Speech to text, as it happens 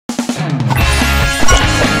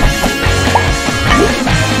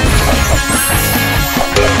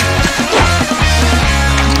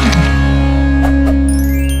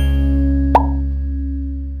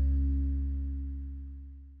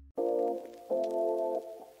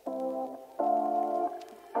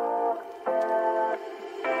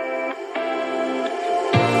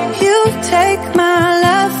take my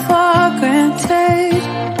love for granted.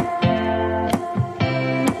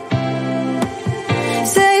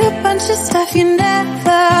 Say a bunch of stuff you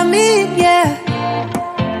never mean, yeah.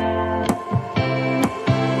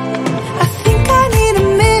 I think I need a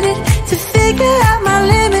minute to figure out my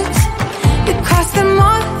limits. You cross them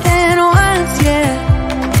more than once, yeah.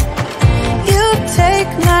 You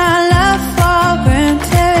take my love for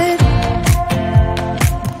granted.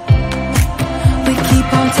 We keep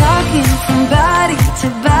on talking from body to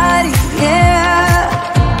body, yeah.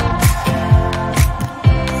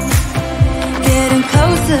 Getting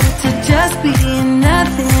closer to just being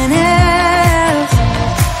nothing else.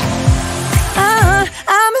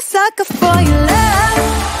 I'm a sucker for your love,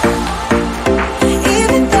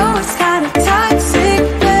 even though it's kind of toxic,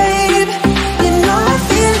 babe. You know I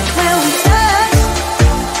feel it when we touch.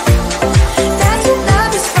 That your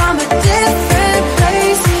love is from a different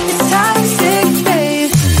place. It's toxic,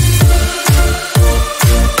 babe.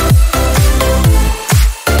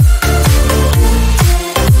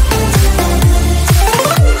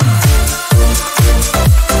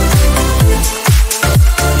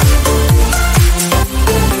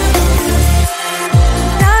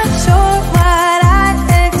 Not sure what I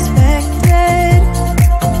expected.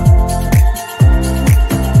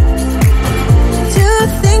 To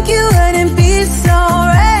think you wouldn't be so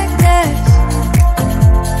reckless.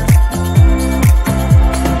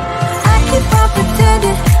 I keep on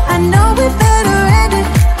pretending I know we better end it.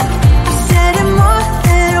 I said it more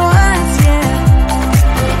than once, yeah.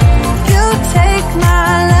 You take my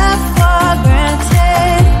love for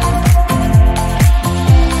granted.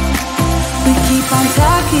 We keep on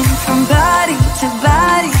talking from body to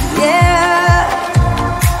body, yeah.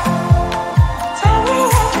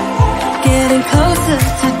 Getting closer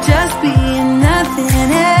to just being nothing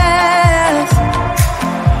else.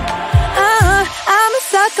 I'm a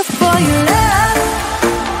sucker for your love,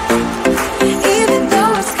 even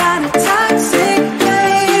though it's kind of toxic,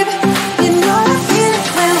 babe. You know I feel it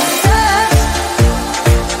when we touch.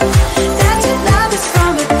 That your love is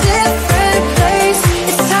from a different place.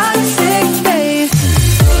 It's toxic, babe.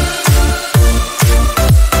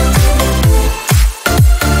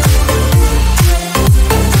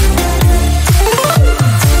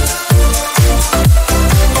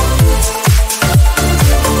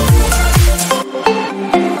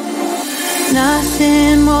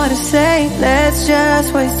 Nothing more to say, let's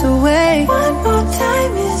just waste away. One more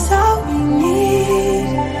time is all we need.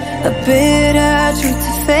 A bitter truth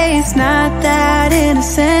to face, not that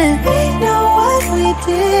innocent. We know what we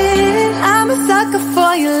did. I'm a sucker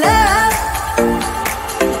for your love,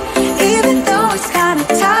 even though it's kind of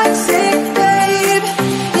toxic, babe.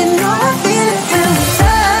 You know I feel it when we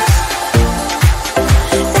touch.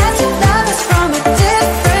 That your love is from a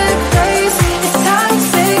different place. It's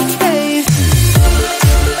toxic, babe.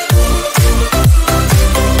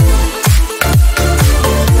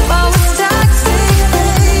 Oh, it's toxic,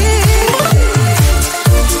 babe.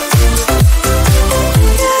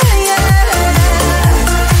 Yeah, yeah.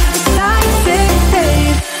 It's toxic,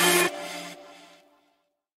 babe.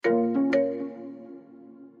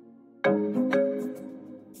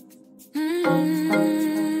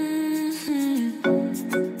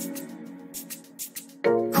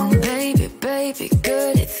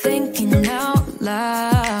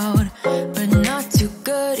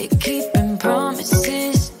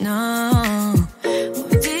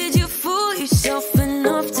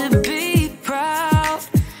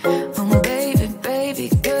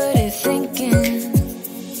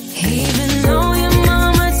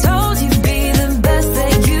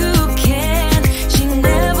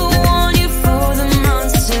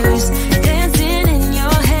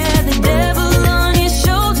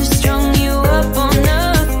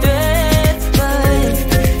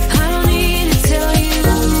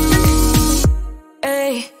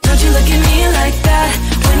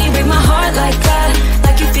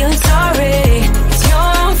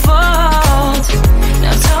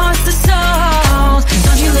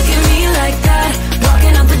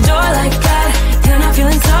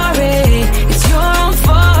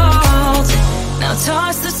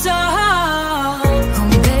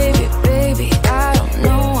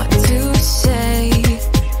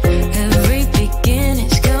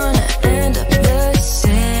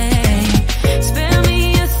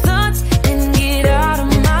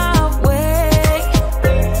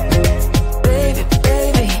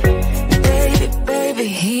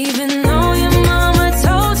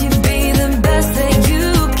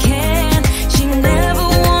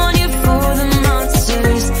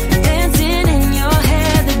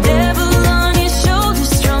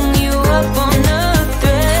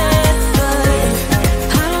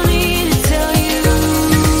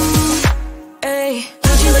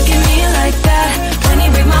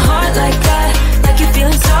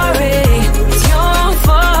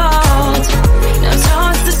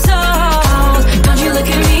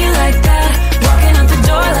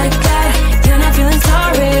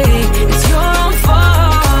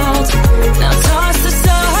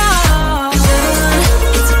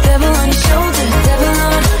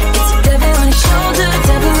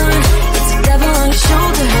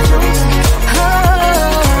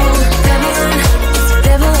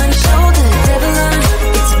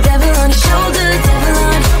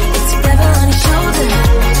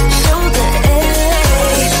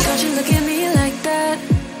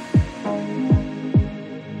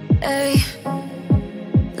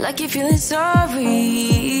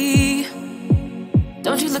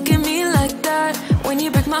 at me like that? When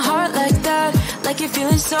you break my heart like that, like you're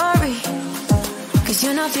feeling sorry, 'cause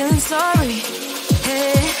you're not feeling sorry.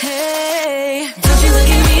 Hey, hey, don't you look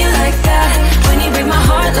at me like that? When you break my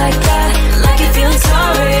heart like that, like you're feeling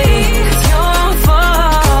sorry. It's your own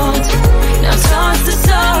fault, now toss the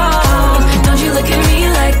soul. Don't you look at me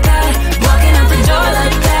like that? Walking out the door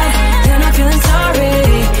like that, you're not feeling sorry.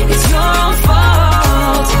 It's your own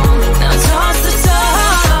fault, now toss the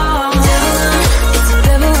soul. Devil on, it's a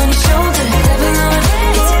devil on your shoulder. Devil on,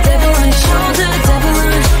 it's a devil on your shoulder. Devil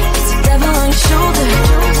on, it's a devil on your shoulder.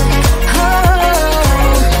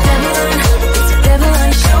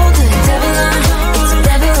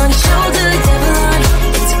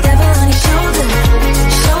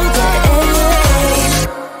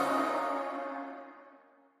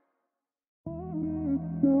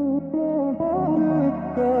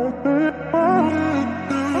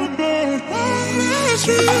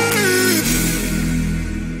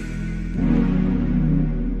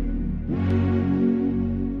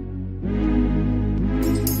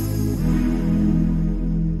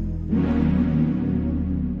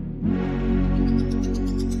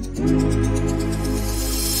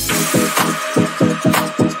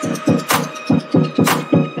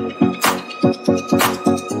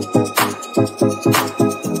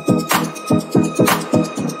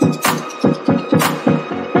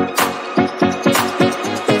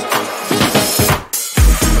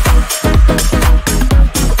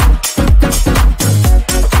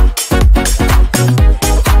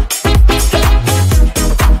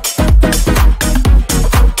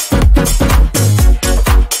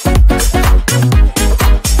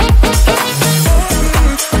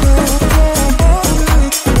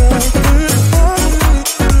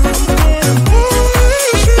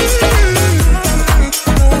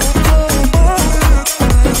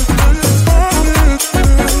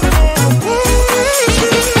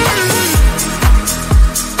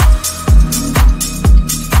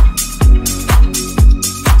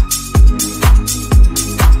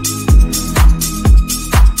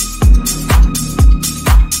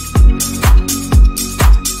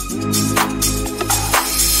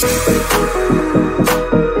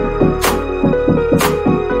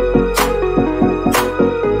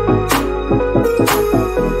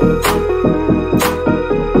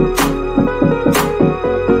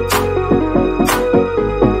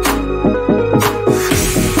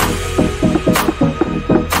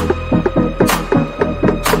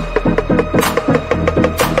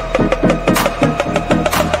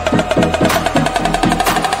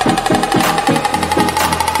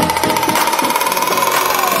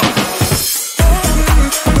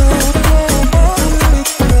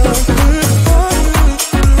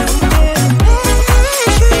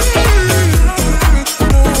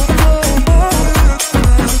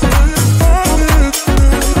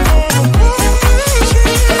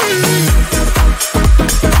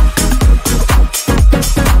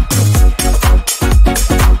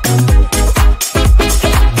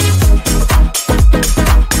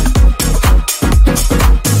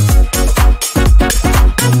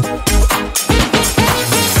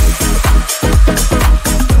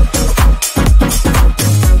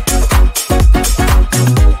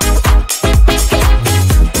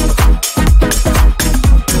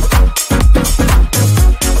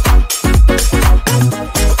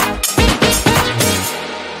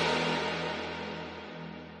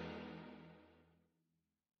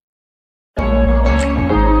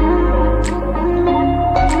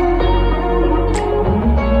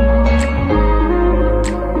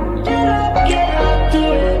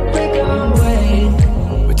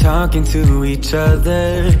 talking to each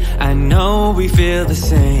other. I know we feel the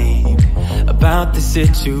same about the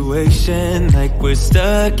situation, like we're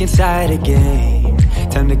stuck inside a game.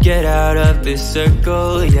 Time to get out of this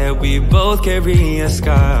circle, yeah, we both carry a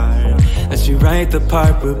scar. Let's rewrite the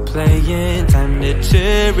part we're playing, time to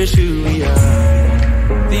cherish who we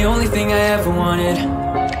are. The only thing I ever wanted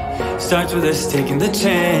starts with us taking the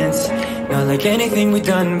chance. Not like anything we've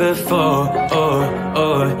done before,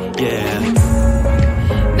 yeah.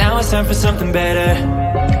 Now it's time for something better,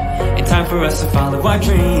 and time for us to follow our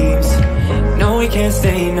dreams. No, we can't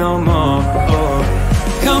stay no more,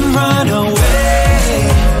 Come run away,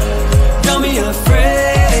 don't be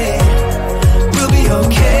afraid, we'll be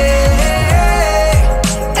okay.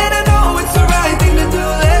 And I know it's the right thing to do,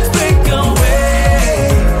 let's break away.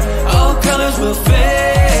 All colors will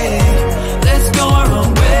fade, let's go our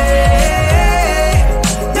own way.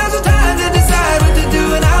 Now's the time to decide what to do,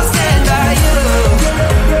 and I'll stand by you.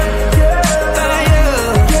 By you,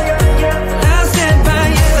 I'll stand by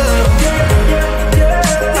you.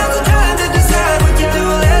 Now's the time to decide what to do,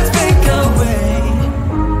 let's break away.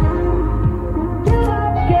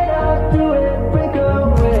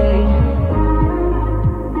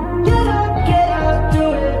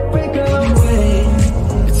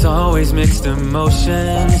 mixed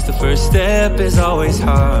emotions. The first step is always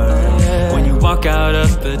hard when you walk out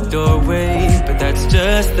of the doorway, but that's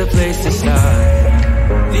just the place to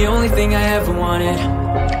start. The only thing I ever wanted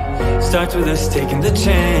starts with us taking the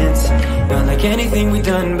chance. Not like anything we've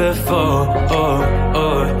done before,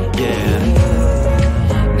 yeah.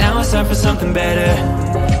 Now it's time for something better,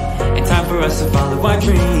 and time for us to follow our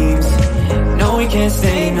dreams. No, we can't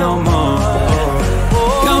stay no more.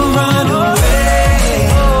 Come run away,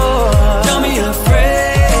 don't be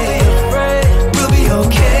afraid, we'll be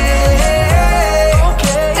okay.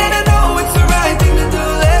 And I know it's the right thing to do,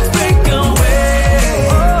 let's break away.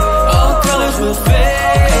 All colors will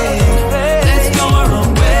fade, let's go our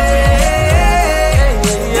own way.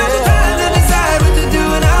 Now's the time to decide what to do,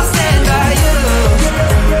 and I'll stand by you.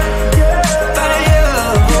 By you,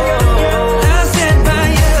 I'll stand by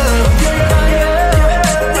you.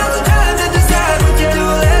 Now's the time to decide what to do,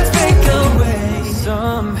 let's break away.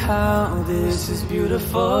 Somehow this is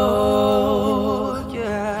beautiful,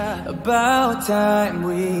 yeah. About time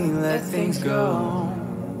we let things go.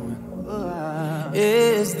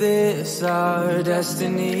 Is this our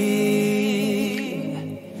destiny?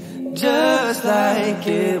 Just like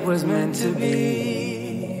it was meant to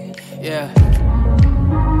be, yeah.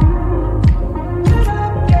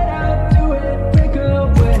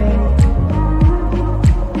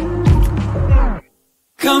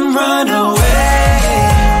 Come run away,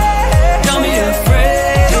 don't be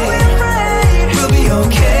afraid, we'll be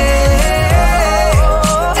okay.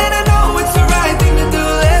 And I know it's the right thing to do,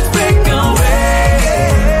 let's break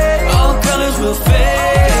away. All colors will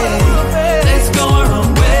fade, let's go our own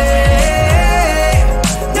way.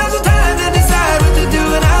 Now's the time to decide what to do,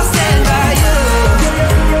 and I'll stand by you.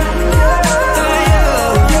 By you,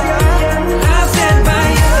 I'll stand by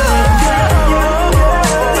you.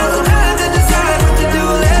 Now's the time to decide what to do,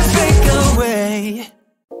 let's break away.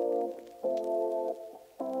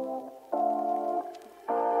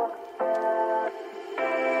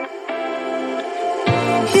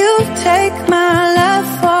 You take my love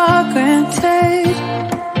for granted.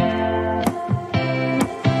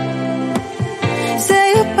 Say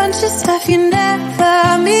a bunch of stuff you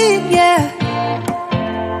never mean, yeah.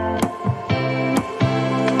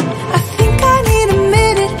 I think I need a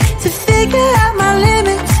minute to figure out my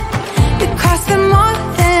limits. You cross them more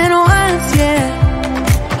than once, yeah.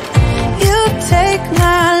 You take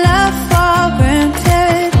my love for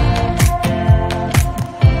granted.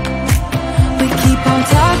 We keep on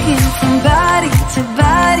talking from body to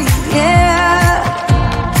body, yeah.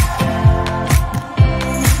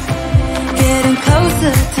 Getting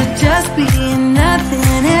closer to just being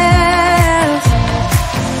nothing else.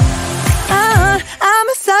 I'm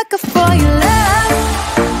a sucker for your love.